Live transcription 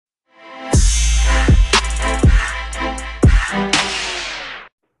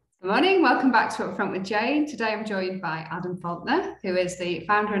Morning, welcome back to Upfront with Jane. Today I'm joined by Adam Faulkner, who is the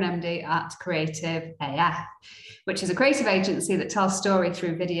founder and MD at Creative AF, which is a creative agency that tells story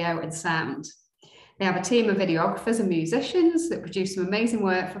through video and sound. They have a team of videographers and musicians that produce some amazing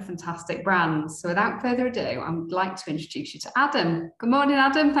work for fantastic brands. So without further ado, I'd like to introduce you to Adam. Good morning,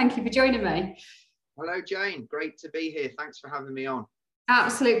 Adam. Thank you for joining me. Hello, Jane. Great to be here. Thanks for having me on.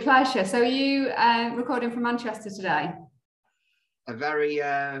 Absolute pleasure. So are you recording from Manchester today? A very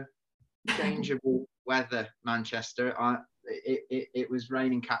changeable weather, Manchester. It was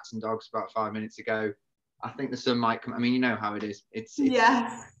raining cats and dogs about 5 minutes ago. I think the sun might come. I mean, you know how it is. It's the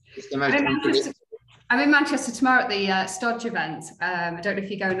most unpredictable. I'm in Manchester tomorrow at the Stodge event. I don't know if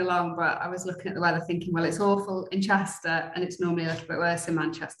you're going along, but I was looking at the weather thinking, well, it's awful in Chester and it's normally a little bit worse in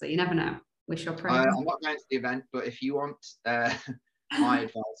Manchester. You never know. We shall pray. I'm not going to the event, but if you want my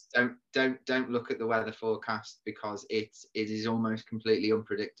advice, don't look at the weather forecast because it is almost completely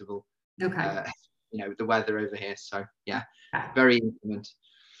unpredictable. Okay. You know, the weather over here. So yeah, very inclement.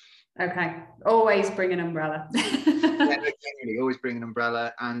 Okay. Always bring an umbrella. Yeah, generally, always bring an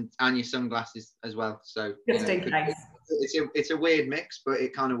umbrella and your sunglasses as well. So just in case. It's a weird mix, but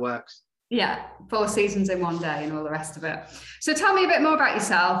it kind of works. Yeah, 4 seasons in one day and all the rest of it. So tell me a bit more about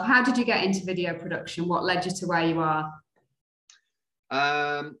yourself. How did you get into video production? What led you to where you are?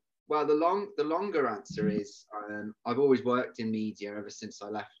 Well, the longer answer is I've always worked in media ever since I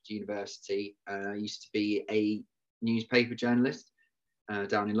left university. I used to be a newspaper journalist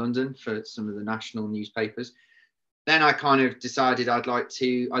down in London for some of the national newspapers. Then I kind of decided I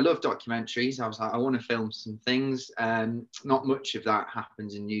love documentaries. I was like, I want to film some things. Not much of that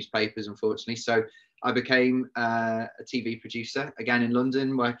happens in newspapers, unfortunately. So I became a TV producer, again in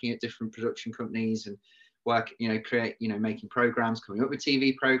London, working at different production companies and making programs, coming up with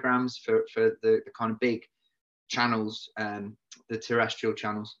TV programs for the kind of big channels, the terrestrial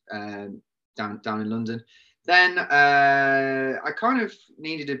channels down in London. Then I kind of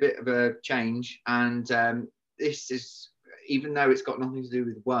needed a bit of a change, and this is, even though it's got nothing to do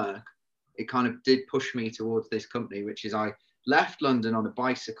with work, it kind of did push me towards this company, which is I left London on a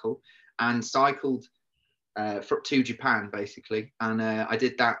bicycle and cycled to Japan, basically. And I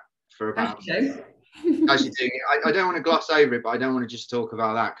did that for about... As you do. I don't want to gloss over it, but I don't want to just talk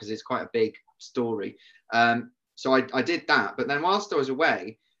about that because it's quite a big story. So I did that. But then whilst I was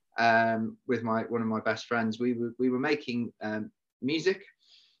away with one of my best friends, we were making music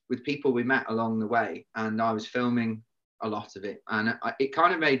with people we met along the way, and I was filming a lot of it, and it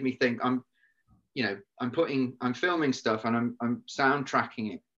kind of made me think I'm filming stuff and I'm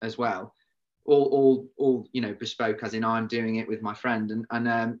soundtracking it as well, all bespoke, as in I'm doing it with my friend,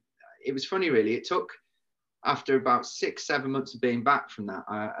 and it was funny really. It took, after about 6-7 months of being back from that,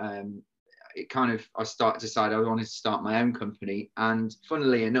 I decided I wanted to start my own company, and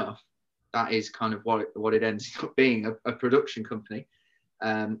funnily enough, that is kind of what it ended up being, a production company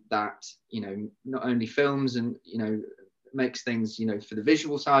that not only films and makes things for the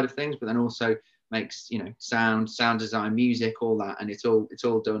visual side of things, but then also makes sound design, music, all that, and it's all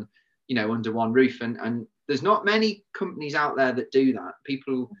done under one roof, and there's not many companies out there that do that.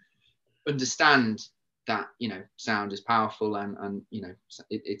 People understand that sound is powerful and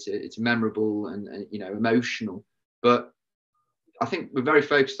it's memorable and emotional, but I think we're very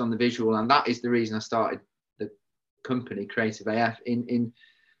focused on the visual, and that is the reason I started the company Creative AF in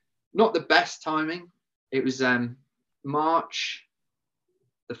not the best timing. It was March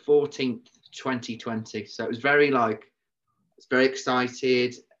the 14th 2020, so it was very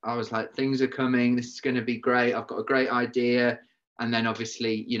excited. I was like, things are coming, this is going to be great, I've got a great idea. And then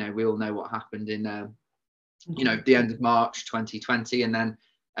obviously we all know what happened in the end of March 2020, and then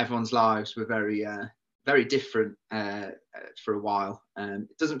everyone's lives were very different for a while.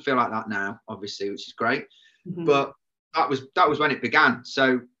 It doesn't feel like that now, obviously, which is great. But that was when it began.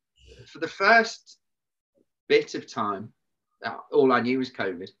 So for the first bit of time, all I knew was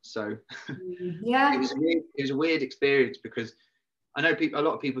COVID. So yeah, it was a weird experience, because I know a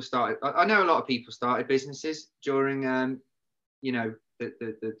lot of people started businesses during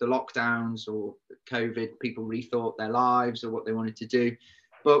the lockdowns or COVID. People rethought their lives or what they wanted to do.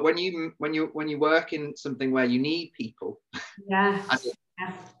 But when you work in something where you need people, as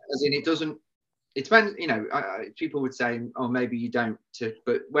in it depends. People would say, oh, maybe you don't.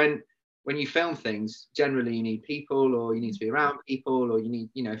 But when you film things, generally you need people, or you need to be around people, or you need,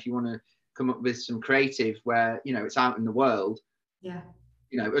 if you want to come up with some creative where it's out in the world. Yeah.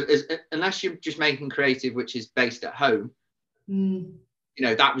 Unless you're just making creative which is based at home.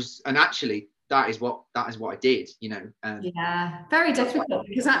 That is what I did. Yeah, very difficult,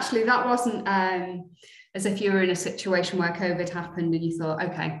 because actually that wasn't as if you were in a situation where COVID happened and you thought,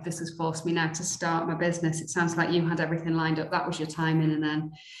 okay, this has forced me now to start my business. It sounds like you had everything lined up. That was your timing, and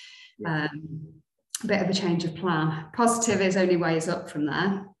then a bit of a change of plan. Positive is only ways up from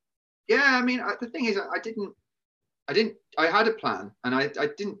there. Yeah, I mean, the thing is, I had a plan, and I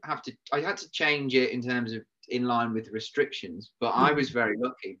didn't have to, I had to change it in terms of in line with restrictions, but I was very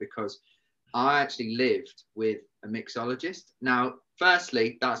lucky because I actually lived with a mixologist. Now,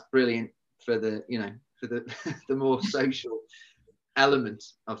 firstly, that's brilliant for the, you know, for the, the more social element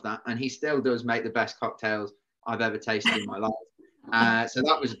of that. And he still does make the best cocktails I've ever tasted in my life. So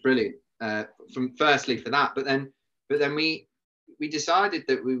that was brilliant, from firstly for that. But then we decided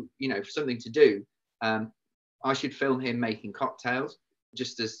that we, you know, for something to do, I should film him making cocktails,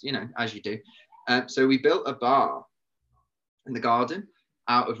 just as, you know, as you do. So we built a bar in the garden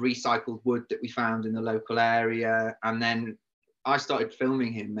out of recycled wood that we found in the local area. And then I started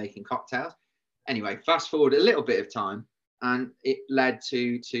filming him making cocktails. Anyway, fast forward a little bit of time, and it led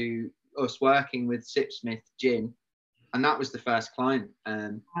to us working with Sipsmith Gin. And that was the first client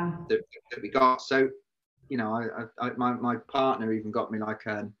that we got. So, you know, my partner even got me like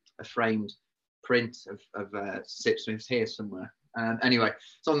a framed print of Sipsmith's here somewhere. Anyway,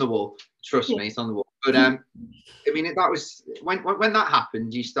 it's on the wall. Trust me, it's on the wall. But I mean, that was when that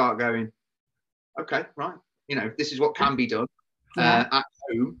happened. You start going, okay, right. You know, this is what can be done at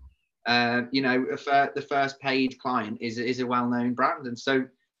home. You know, the first paid client is a well-known brand, and so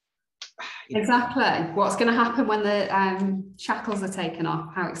exactly. What's going to happen when the shackles are taken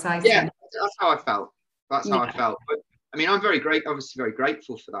off? How exciting! Yeah, that's how I felt. That's how I felt. But I mean, I'm obviously very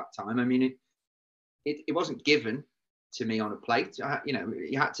grateful for that time. I mean, it wasn't given to me on a plate. You know,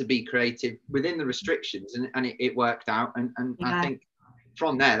 you had to be creative within the restrictions, and it worked out. And I think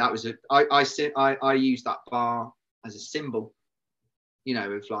from there, that was I used that bar as a symbol, you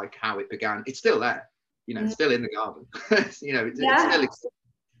know, of like how it began. It's still there, you know, it's still in the garden. You know, it still exists.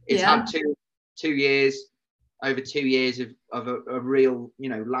 It's had two years, over 2 years of a real, you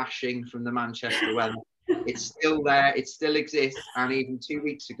know, lashing from the Manchester weather. It's still there. It still exists. And even 2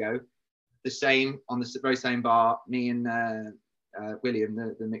 weeks ago, the same on the very same bar, me and William,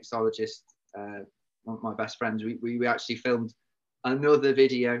 the mixologist, one of my best friends, we actually filmed another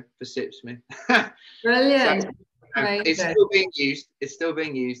video for Sipsmith. Brilliant. So, it's still being used. It's still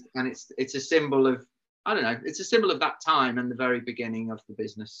being used, and it's a symbol of, I don't know, it's a symbol of that time and the very beginning of the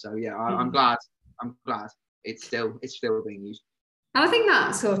business. So yeah, I'm glad it's still being used. And I think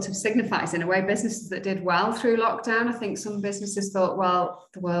that sort of signifies, in a way, businesses that did well through lockdown. I think some businesses thought, well,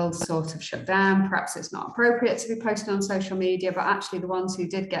 the world sort of shut down. Perhaps it's not appropriate to be posted on social media, but actually the ones who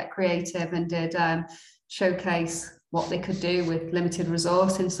did get creative and did showcase what they could do with limited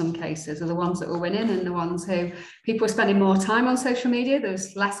resource in some cases are the ones that were winning, and the ones who people were spending more time on social media.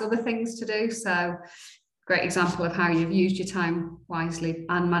 There's less other things to do. So great example of how you've used your time wisely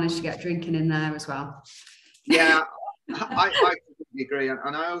and managed to get drinking in there as well. Yeah, I completely agree.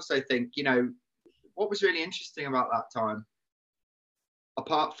 And I also think, you know, what was really interesting about that time,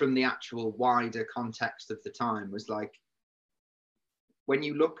 apart from the actual wider context of the time, was like, when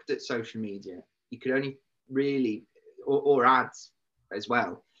you looked at social media, you could only really, or ads as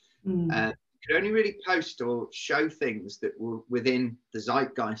well, you could only really post or show things that were within the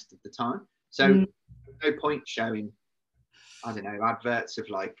zeitgeist of the time. So no point showing, I don't know, adverts of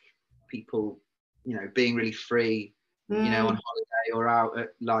like people, you know, being really free, you know, on holiday or out at,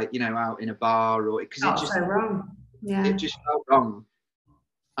 like, you know, out in a bar, or because it just so wrong. Yeah, it just felt wrong.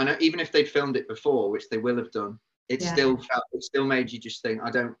 And even if they'd filmed it before, which they will have done, it still made you just think,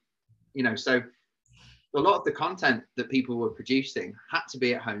 I don't, you know. So a lot of the content that people were producing had to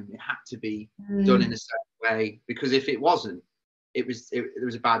be at home. It had to be done in a certain way, because if it wasn't, there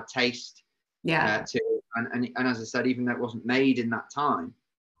was a bad taste to it. And as I said, even though it wasn't made in that time,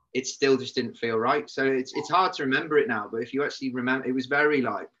 it still just didn't feel right. So it's hard to remember it now, but if you actually remember, it was very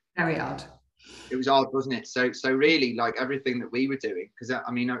odd. It was odd, wasn't it? So really, like, everything that we were doing, because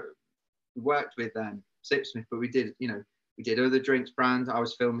I mean, we worked with Sipsmith, but we did other drinks brands. I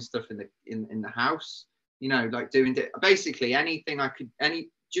was filming stuff in the house, you know, like doing basically anything I could,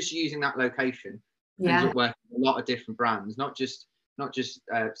 just using that location. Ended up working with a lot of different brands, not just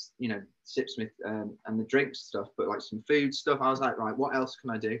you know, Sipsmith and the drinks stuff, but like some food stuff. I was like, right, what else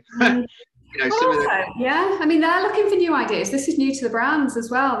can I do? You know, I mean, they're looking for new ideas. This is new to the brands as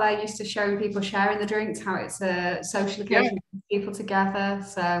well. They're used to showing people sharing the drinks, how it's a social occasion, people together.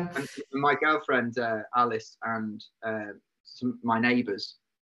 So, and my girlfriend Alice and my neighbours,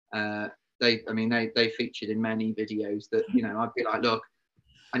 they featured in many videos that, you know, I'd be like, look,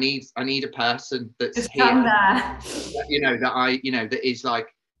 I need a person that's just here, there. you know, that is like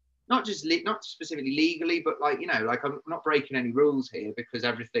not specifically legally, but like, you know, like I'm not breaking any rules here because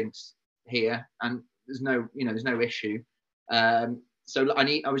everything's here and there's no, you know, there's no issue. So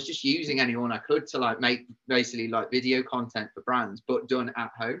I was just using anyone I could to like make basically like video content for brands, but done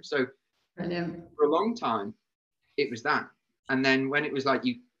at home. So Brilliant. for a long time, it was that. And then when it was like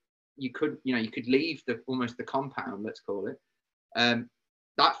you could, you know, you could leave the almost the compound, let's call it.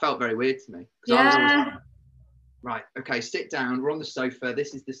 That felt very weird to me because I was always right, okay, sit down, we're on the sofa,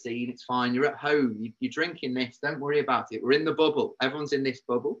 this is the scene, it's fine, you're at home, you're drinking this, don't worry about it, we're in the bubble, everyone's in this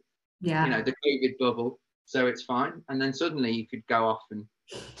bubble, you know, the COVID bubble, so it's fine. And then suddenly you could go off and,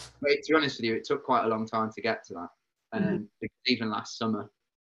 to be honest with you, it took quite a long time to get to that. Because even last summer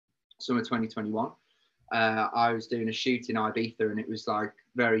 2021, I was doing a shoot in Ibiza and it was like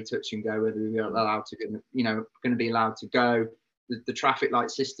very touch and go whether we were allowed to, you know, going to be allowed to go. The traffic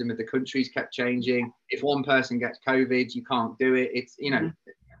light system of the countries kept changing. If one person gets COVID, you can't do it. It's, you know,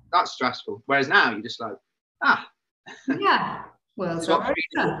 that's stressful. Whereas now you're just like, well, what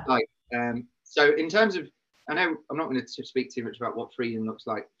freedom looks like. So in terms of, I know I'm not going to speak too much about what freedom looks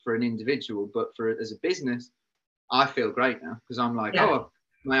like for an individual, but as a business, I feel great now because I'm like,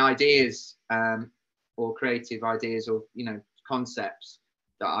 my ideas or creative ideas or, you know, concepts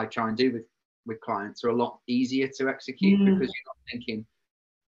that I try and do with clients are a lot easier to execute because you're not thinking,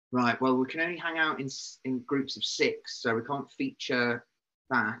 right, well, we can only hang out in groups of 6, so we can't feature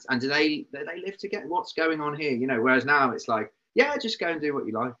that. And do they live together? What's going on here? You know, whereas now it's like, yeah, just go and do what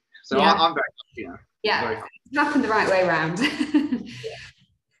you like. So I'm very happy now. Yeah, it's happened the right way around.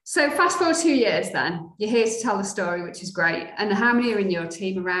 So fast forward 2 years then, you're here to tell the story, which is great. And how many are in your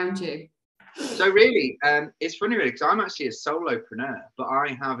team around you? So really, it's funny really, because I'm actually a solopreneur, but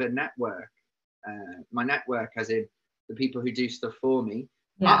I have a network. My network, as in the people who do stuff for me.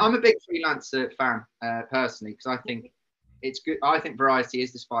 I'm a big freelancer fan personally, because I think it's good. I think variety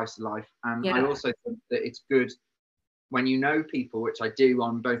is the spice of life, and I also think that it's good when you know people, which I do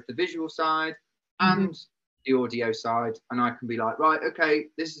on both the visual side and the audio side, and I can be like, right, okay,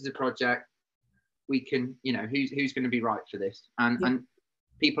 this is a project. We can, you know, who's going to be right for this, and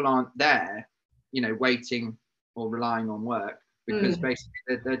people aren't there, you know, waiting or relying on work. Because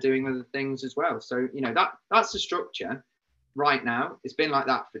basically they're doing other things as well. So, you know, that's the structure right now. It's been like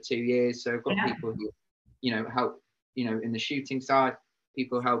that for 2 years. So I've got people who, you know, help, you know, in the shooting side,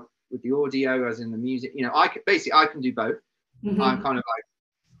 people help with the audio, as in the music. You know, I can do both. I'm kind of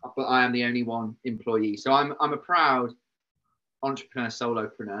like, but I am the only one employee. So I'm a proud entrepreneur,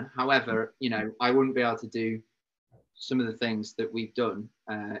 solopreneur. However, you know, I wouldn't be able to do some of the things that we've done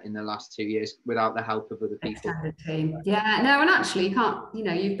in the last 2 years without the help of other people. Extended team. Yeah, no, and actually you can't, you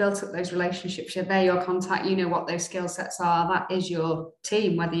know, you've built up those relationships, they're your contact, you know what those skill sets are, that is your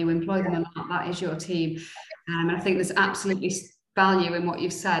team, whether you employ them or not, that is your team. And I think there's absolutely value in what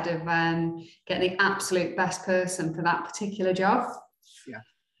you've said of getting the absolute best person for that particular job. Yeah,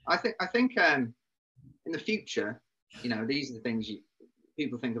 I think in the future, you know, these are the things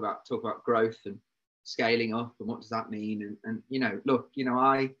people talk about growth and scaling up and what does that mean, and you know, look, you know,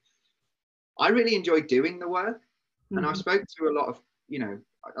 I really enjoy doing the work, and I've spoke to a lot of, you know,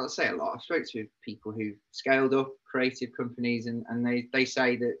 I'll say a lot, I've spoke to people who scaled up creative companies, and they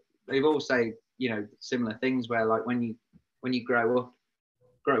say that they've all say, you know, similar things, where like when you grow up,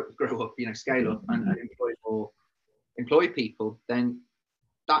 you know, scale up and employ people, then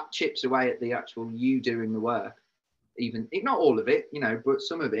that chips away at the actual you doing the work. Even not all of it, you know, but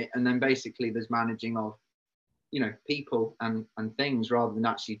some of it, and then basically there's managing of, you know, people and things rather than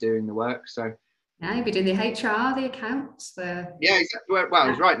actually doing the work. So you'd be doing the HR, the accounts, exactly. Well,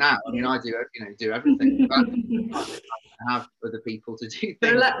 it's right now. I mean, I do everything. But I have other people to do things.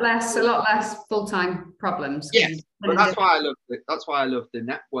 A lot less full-time problems. Yes, but that's why I love the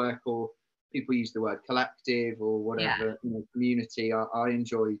network, or people use the word collective or whatever, you know, community. I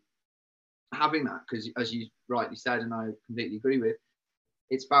enjoy having that, because as you rightly said, and I completely agree with,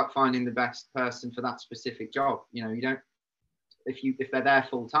 it's about finding the best person for that specific job. You know, you don't, if they're there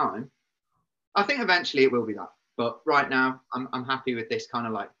full time, I think eventually it will be that, but right now I'm happy with this kind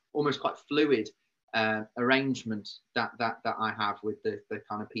of like almost quite fluid arrangement that I have with the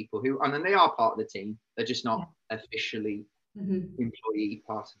kind of people who, and then they are part of the team, they're just not officially employee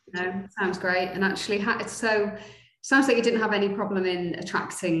part of the team. Sounds great. And actually sounds like you didn't have any problem in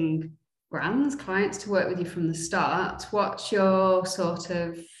attracting clients to work with you from the start. What's your sort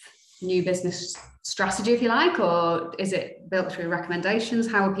of new business strategy, if you like, or is it built through recommendations?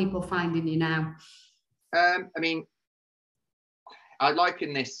 How are people finding you now? I mean, I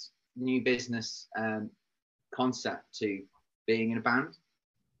liken this new business concept to being in a band.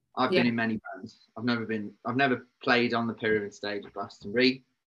 I've been in many bands. I've never played on the pyramid stage of Glastonbury.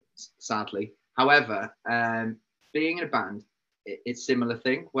 sadly. However, being in a band, it's similar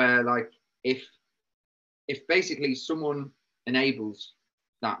thing where like if basically someone enables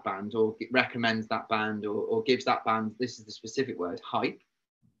that band or recommends that band or gives that band, this is the specific word, hype,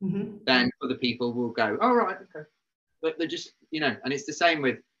 then other people will go, oh, right, okay. But they're just, and it's the same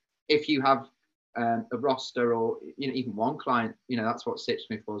with if you have a roster or, even one client, that's what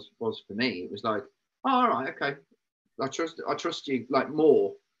Sipsmith was for me. It was like, oh, all right, okay. I trust you like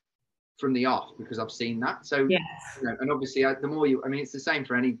more from the off because I've seen that. So, yes. And obviously the more it's the same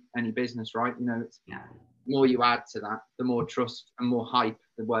for any business, right? It's the more you add to that, the more trust and more hype,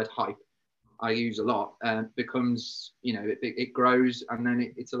 the word hype I use a lot, becomes, it grows, and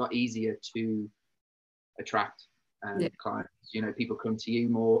then it's a lot easier to attract clients. People come to you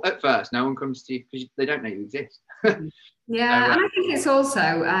more at first. No one comes to you because they don't know you exist. Yeah, so, and I think it's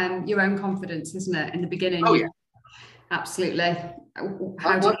also your own confidence, isn't it? In the beginning. Oh yeah, absolutely. I'm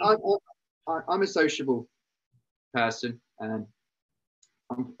a sociable person. I'm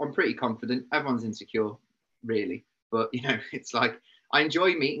pretty confident. Everyone's insecure, really, but it's like I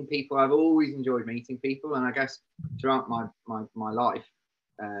enjoy meeting people. I've always enjoyed meeting people, and I guess throughout my life,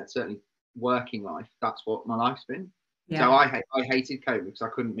 certainly working life, that's what my life's been. Yeah. So I hated COVID because I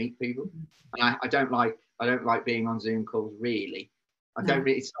couldn't meet people, and I don't like being on Zoom calls really. I don't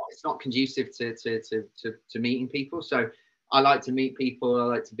really. It's not conducive to meeting people. So I like to meet people. I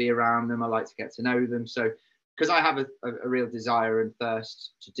like to be around them. I like to get to know them. So because I have a real desire and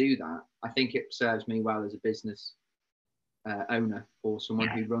thirst to do that, I think it serves me well as a business owner or someone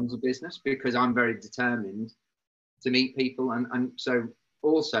who runs a business, because I'm very determined to meet people, and so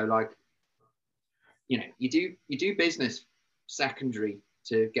also like you do business secondary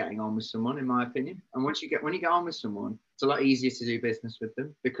to getting on with someone, in my opinion. And when you get on with someone, it's a lot easier to do business with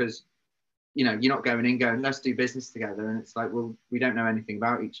them, because you're not going let's do business together, and it's like, well, we don't know anything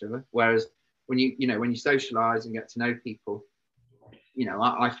about each other. Whereas when you socialize and get to know people,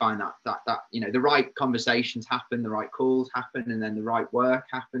 I find that the right conversations happen, the right calls happen, and then the right work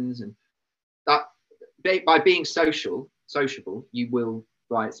happens, and that by being sociable, you will,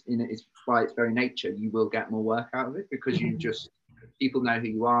 by its very nature, you will get more work out of it, because people know who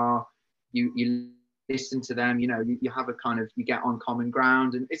you are, you listen to them, you have a kind of, you get on common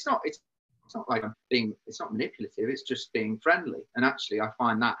ground, and it's not like it's not manipulative, it's just being friendly. And actually I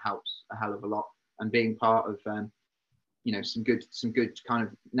find that helps a hell of a lot, and being part of some good kind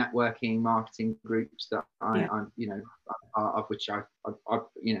of networking marketing groups that I'm of which I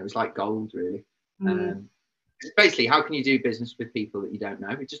it's like gold, really. It's basically, how can you do business with people that you don't know?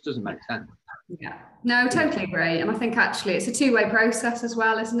 It just doesn't make sense. Yeah, no, totally agree. And I think actually it's a two-way process as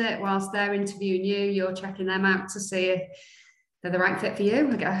well, isn't it? Whilst they're interviewing you, you're checking them out to see if they're the right fit for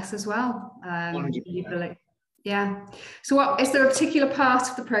you, I guess, as well. Yeah. So what is there a particular part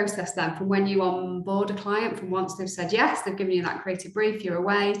of the process then, from when you onboard a client, from once they've said yes, they've given you that creative brief, you're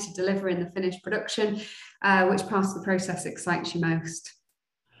away to delivering the finished production, which part of the process excites you most?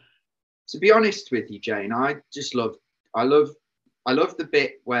 To be honest with you, Jane, I love the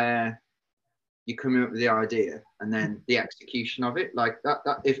bit where you come up with the idea and then the execution of it. Like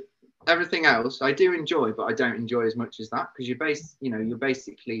that if everything else I do enjoy, but I don't enjoy as much as that, because you're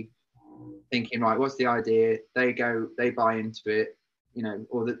basically thinking, right, what's the idea? They buy into it,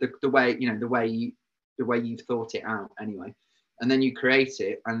 or the way you've thought it out anyway, and then you create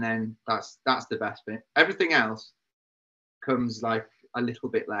it, and then that's the best bit. Everything else comes like a little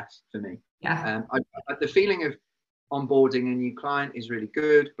bit less for me. Yeah. The feeling of onboarding a new client is really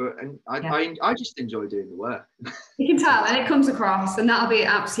good, but I just enjoy doing the work. You can tell, and it comes across, and that'll be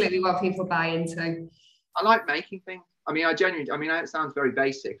absolutely what people buy into. I like making things. I mean, it sounds very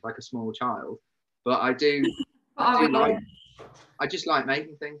basic, like a small child, but I just like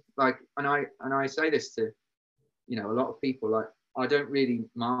making things. Like, and I say this to, a lot of people. Like, I don't really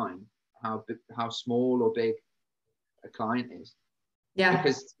mind how small or big a client is. Yeah.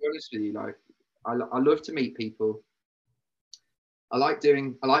 Because to be honest with you, like, I love to meet people. I like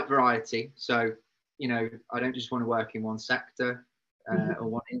variety. So, I don't just want to work in one sector or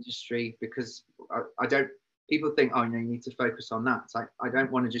one industry, because I don't. People think, oh, you need to focus on that. It's like, I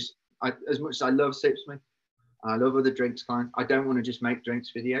don't want to just. As much as I love Sipsmith, I love other drinks clients, I don't want to just make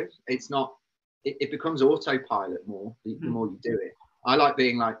drinks videos. It's not. It becomes autopilot more the more you do it. I like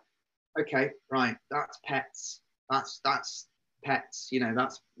being like, okay, right, that's pets. That's pets.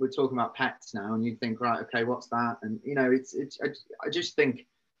 We're talking about pets now, and you think, right, okay, what's that? And I just think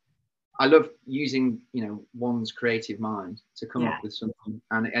I love using one's creative mind to come up with something,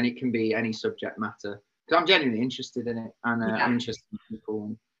 and it can be any subject matter, because I'm genuinely interested in it, and I'm interested in people.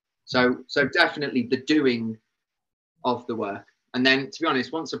 And so definitely the doing of the work And then, to be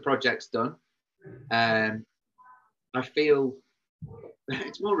honest, once a project's done, I feel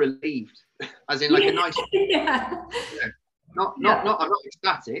it's more relieved, as in like a nice, Yeah. not, I'm not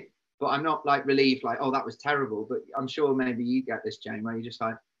ecstatic, but I'm not like relieved, like, oh, that was terrible. But I'm sure maybe you get this, Jane, where you're just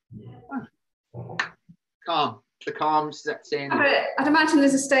like, oh, calm. The calm sets in. I'd imagine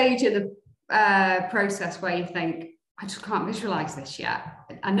there's a stage in the process where you think, I just can't visualize this yet.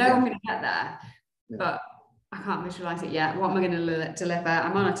 I know I'm going to get there, but I can't visualize it yet. What am I going to deliver?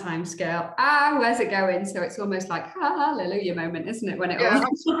 I'm on a time scale. Where's it going? So it's almost like hallelujah moment, isn't it? When it all.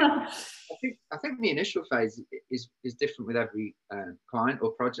 I think the initial phase is different with every client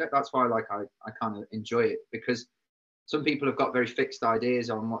or project. That's why I kind of enjoy it, because some people have got very fixed ideas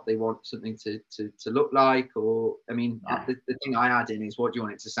on what they want something to look like, or I mean, the thing I add in is what do you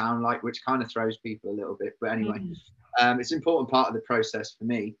want it to sound like, which kind of throws people a little bit. But anyway, it's an important part of the process for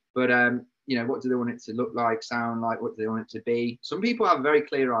me. But you know, what do they want it to look like, sound like? What do they want it to be? Some people have a very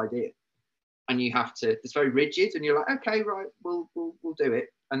clear idea, and you have to. It's very rigid, and you're like, okay, right, we'll do it.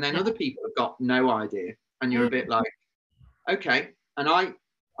 And then other people have got no idea, and you're a bit like, okay. And I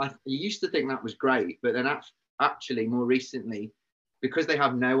used to think that was great, but then actually more recently, because they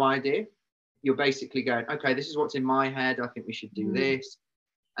have no idea, you're basically going, okay, this is what's in my head. I think we should do this.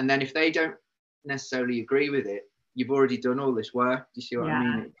 And then if they don't necessarily agree with it, you've already done all this work. Do you see what I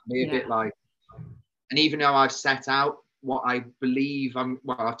mean? It can be a bit like, and even though I've set out what I believe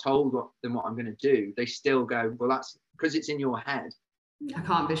I've told them what I'm going to do, they still go, well, that's because it's in your head. I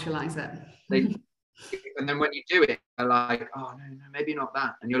can't visualize it. And then when you do it, they're like, oh, no, maybe not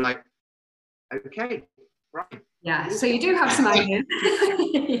that. And you're like, okay, right. Yeah, so you do have some ideas.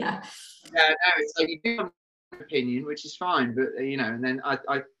 Yeah, no, it's like you do have an opinion, which is fine, but you know, and then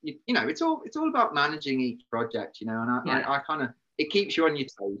you know, it's all about managing each project, you know, and I kind of, it keeps you on your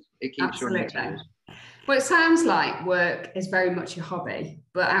toes. It keeps you on your toes. Well, it sounds like work is very much your hobby,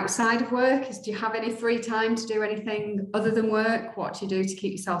 but outside of work, do you have any free time to do anything other than work? What do you do to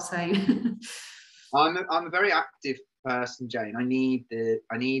keep yourself sane? I'm a very active person, Jane. I need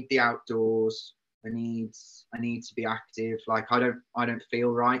the outdoors. I need to be active. Like I don't feel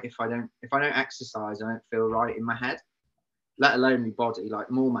right if I don't exercise. I don't feel right in my head, let alone my body. Like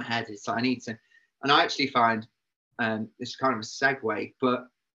more my head. It's like I need to. And I actually find, it's kind of a segue, but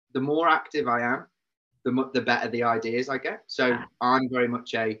the more active I am, the better the ideas I get. So I'm very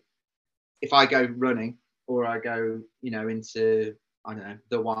much if I go running or I go, you know, into, I don't know,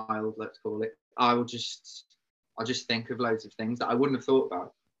 the wild, let's call it, I'll just think of loads of things that I wouldn't have thought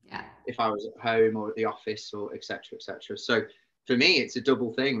about if I was at home or at the office or etc. etc. So for me, it's a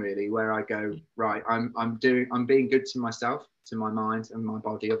double thing really, where I go, right, I'm being good to myself, to my mind and my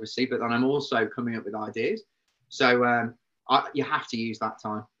body, obviously, but then I'm also coming up with ideas. So you have to use that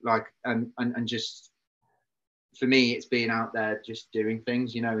time, like, and just, for me, it's being out there, just doing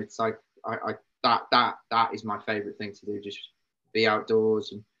things, you know. It's like that is my favorite thing to do, just be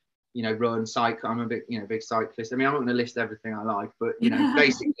outdoors and, you know, run, cycle. I'm a big cyclist. I mean, I'm not going to list everything I like, but you know,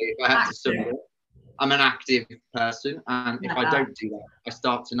 basically, if I had to sum it up, I'm an active person, and if I don't do that, I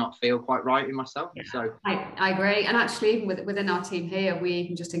start to not feel quite right in myself. So I agree. And actually, even within our team here, we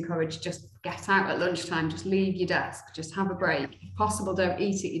even just encourage, just get out at lunchtime, just leave your desk, just have a break. If possible, don't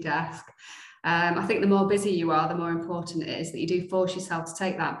eat at your desk. I think the more busy you are, the more important it is that you do force yourself to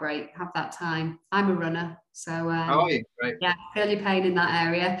take that break, have that time. I'm a runner, so yeah, feel your pain in that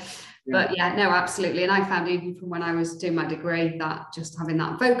area. But yeah, no, absolutely. And I found even from when I was doing my degree that just having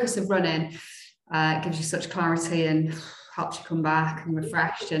that focus of running gives you such clarity and helps you come back and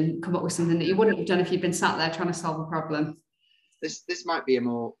refreshed and come up with something that you wouldn't have done if you'd been sat there trying to solve a problem. This might be a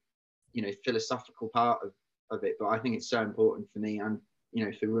more, you know, philosophical part of it, but I think it's so important for me, and you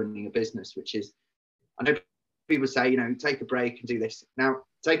know, for running a business, which is, I know people say, you know, take a break and do this. Now,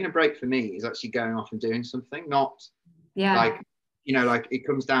 taking a break for me is actually going off and doing something, not like, you know, like it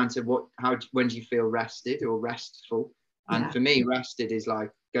comes down to when do you feel rested or restful? And for me, rested is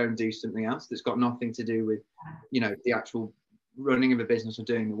like go and do something else that's got nothing to do with, you know, the actual running of a business or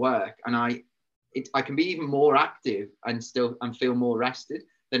doing the work. And I can be even more active and feel more rested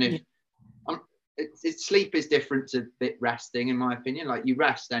than if sleep is different to bit resting, in my opinion. Like you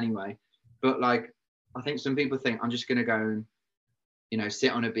rest anyway, but like I think some people think I'm just going to go and, you know,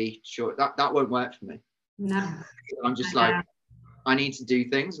 sit on a beach, or that won't work for me. No, I'm just like, I need to do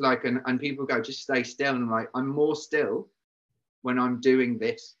things like, and people go, just stay still, and I'm like, I'm more still when I'm doing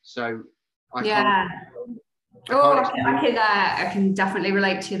this. So I can definitely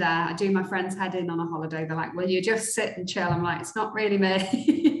relate to you there. I do my friends head in on a holiday. They're like, will you just sit and chill? I'm like, it's not really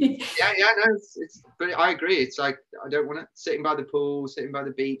me. No, it's but I agree. It's like, I don't want to sitting by the pool, sitting by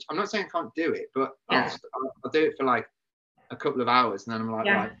the beach. I'm not saying I can't do it, but I'll do it for like a couple of hours, and then I'm like,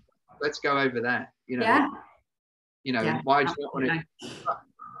 right, let's go over there. You know, why do you not want to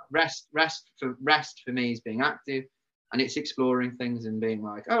rest for me is being active, and it's exploring things and being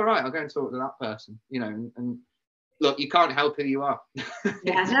like, oh right, I'll go and talk to that person. You know, and look, you can't help who you are.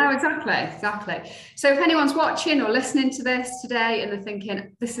 Yeah, no, exactly. So if anyone's watching or listening to this today and they're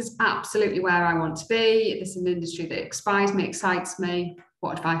thinking, this is absolutely where I want to be, this is an industry that inspires me, excites me,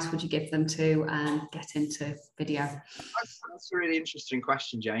 what advice would you give them to get into video? That's a really interesting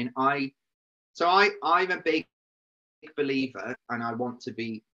question, Jane. I'm a big believer, and I want to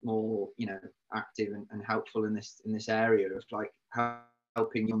be more, you know, active and helpful in this area of like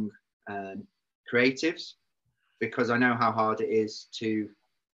helping young creatives, because I know how hard it is to,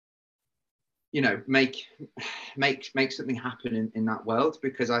 you know, make something happen in that world.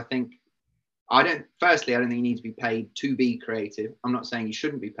 Because I think I don't think you need to be paid to be creative. I'm not saying you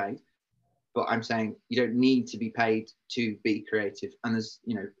shouldn't be paid, but I'm saying you don't need to be paid to be creative. And there's,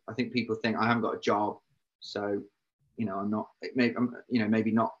 you know, I think people think I haven't got a job, so, you know, I'm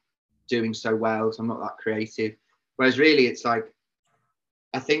maybe not doing so well, so I'm not that creative. Whereas really it's like,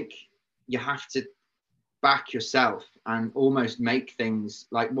 I think you have to back yourself and almost make things,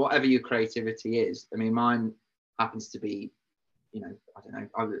 like whatever your creativity is. I mean, mine happens to be, you know, I don't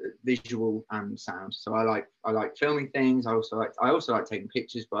know, visual and sound. So I like filming things. I also like taking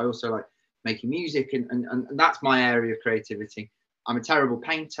pictures, but I also like making music, and that's my area of creativity. I'm a terrible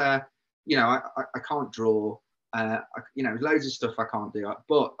painter. You know, I can't draw. You know, loads of stuff I can't do,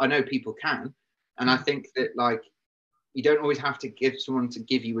 but I know people can. And I think that, like, you don't always have to give someone to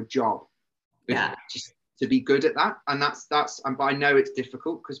give you a job. Just to be good at that. And that's but I know it's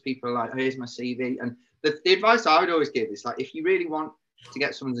difficult because people are like, oh, here's my CV. And the advice I would always give is, like, if you really want to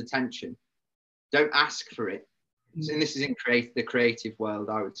get someone's attention, don't ask for it. And this is in the creative world,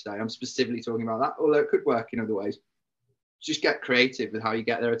 I would say. I'm specifically talking about that, although it could work in other ways. Just get creative with how you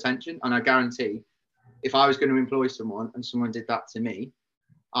get their attention. And I guarantee, if I was going to employ someone and someone did that to me,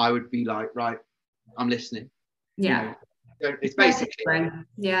 I would be like, right, I'm listening. Yeah. You know, it's basically, and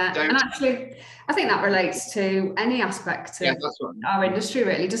actually I think that relates to any aspect of our industry,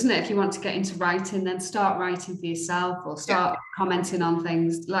 really, doesn't it? If you want to get into writing, then start writing for yourself, or start commenting on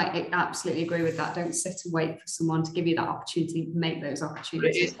things. Like, I absolutely agree with that. Don't sit and wait for someone to give you that opportunity. Make those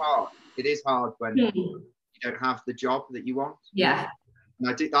opportunities. But it is hard when you don't have the job that you want. And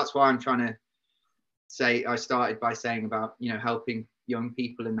I think that's why I'm trying to say, I started by saying about, you know, helping young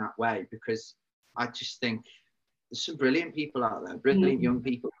people in that way, because I just think there's some brilliant people out there, brilliant young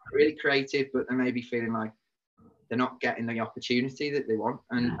people, really creative, but they may be feeling like they're not getting the opportunity that they want.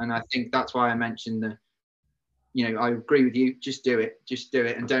 And I think that's why I mentioned you know, I agree with you, just do it,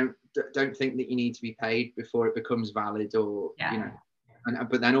 and don't think that you need to be paid before it becomes valid, or, you know,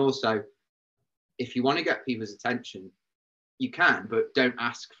 but then also, if you want to get people's attention, you can, but don't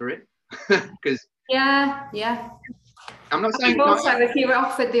ask for it. Because I'm not saying. Also, if you were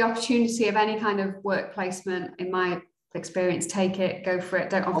offered the opportunity of any kind of work placement, in my experience, take it, go for it.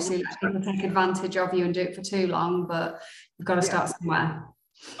 Don't obviously let people take advantage of you and do it for too long, but you've got to start somewhere.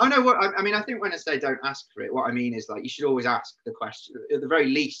 I know what I mean. I think when I say don't ask for it, what I mean is, like, you should always ask the question. At the very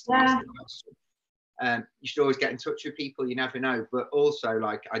least, ask the question. You should always get in touch with people. You never know. But also,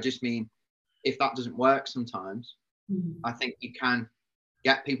 like, I just mean, if that doesn't work sometimes, I think you can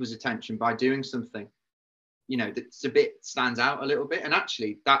get people's attention by doing something, you know, that's a bit, stands out a little bit. And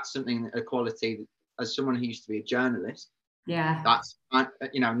actually, that's something, a quality that, as someone who used to be a journalist, that's,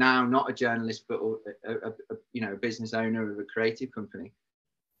 you know, now not a journalist, but you know, a business owner of a creative company,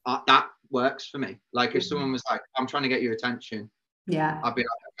 that works for me. Like, if someone was like, I'm trying to get your attention, I'd be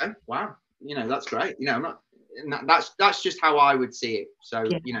like, okay, wow, you know, that's great. You know, I'm not, and that's just how I would see it. So,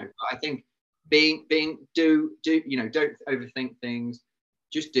 you know, I think do, you know, don't overthink things,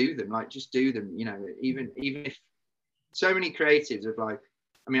 just do them. Like, just do them, you know, even if so many creatives have, like,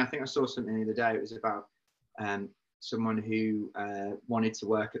 I mean, I think I saw something the other day. It was about someone who wanted to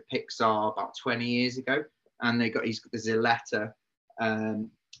work at Pixar about 20 years ago, and there's a letter, and,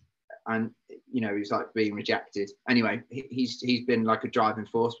 you know, he's like being rejected. Anyway, he's been like a driving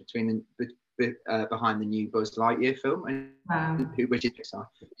force between behind the new Buzz Lightyear film, which is Pixar.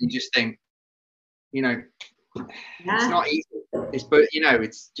 You just think, you know, it's not easy. But, you know,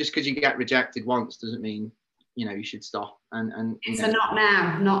 it's just because you get rejected once doesn't mean, you know, you should stop. And so not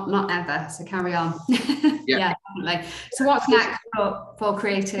now, not ever. So carry on. Yeah, definitely. So what's next for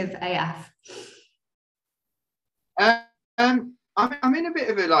Creative AF? I'm in a bit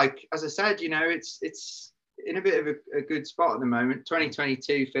of a, like, as I said, you know, it's in a bit of a good spot at the moment.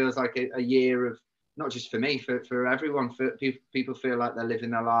 2022 feels like a year of, not just for me, for everyone. For people feel like they're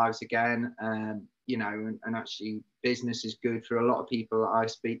living their lives again. you know, and actually business is good for a lot of people that I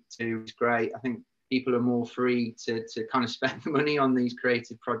speak to. It's great. I think people are more free to kind of spend the money on these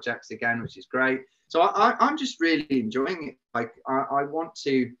creative projects again, which is great. So I'm just really enjoying it. Like I want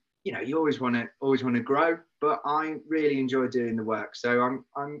to, you know, you always want to grow, but I really enjoy doing the work. So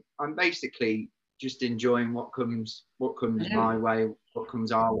I'm basically just enjoying what comes my way, what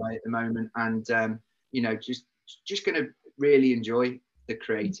comes our way at the moment, and you know, just going to really enjoy the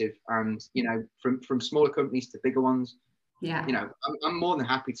creative, and you know, from smaller companies to bigger ones. Yeah, you know, I'm more than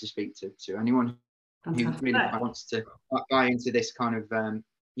happy to speak to anyone fantastic. who really wants to buy into this kind of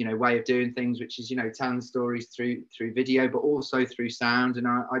you know, way of doing things, which is, you know, telling stories through video, but also through sound. And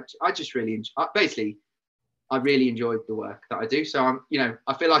I just really basically I really enjoyed the work that I do. So I'm, you know,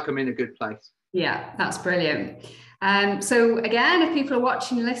 I feel like I'm in a good place. Yeah, that's brilliant. So again, if people are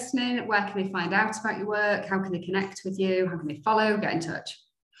watching and listening, where can they find out about your work? How can they connect with you? How can they follow, get in touch?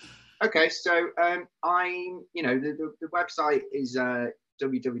 Okay, so you know, the website is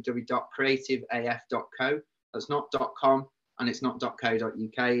www.creativeaf.co. That's not .com and it's not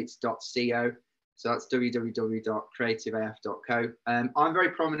 .co.uk, it's .co. So that's www.creativeaf.co. I'm very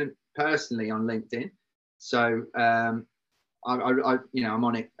prominent personally on LinkedIn. So I you know, I'm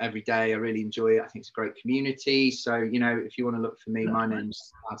on it every day. I really enjoy it. I think it's a great community. So, you know, if you want to look for me, my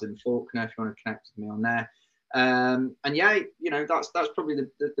name's Adam Faulkner, if you want to connect with me on there. And yeah, you know, that's probably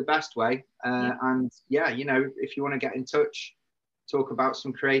the best way. And yeah, you know, if you want to get in touch, talk about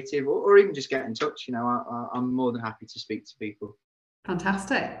some creative, or even just get in touch, you know, I'm more than happy to speak to people.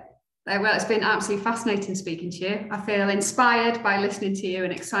 Fantastic. Well, it's been absolutely fascinating speaking to you. I feel inspired by listening to you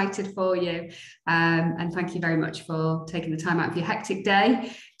and excited for you. And thank you very much for taking the time out of your hectic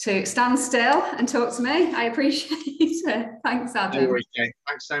day to stand still and talk to me. I appreciate it. Thanks, Adam. No worries, Jane.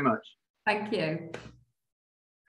 Thanks so much. Thank you.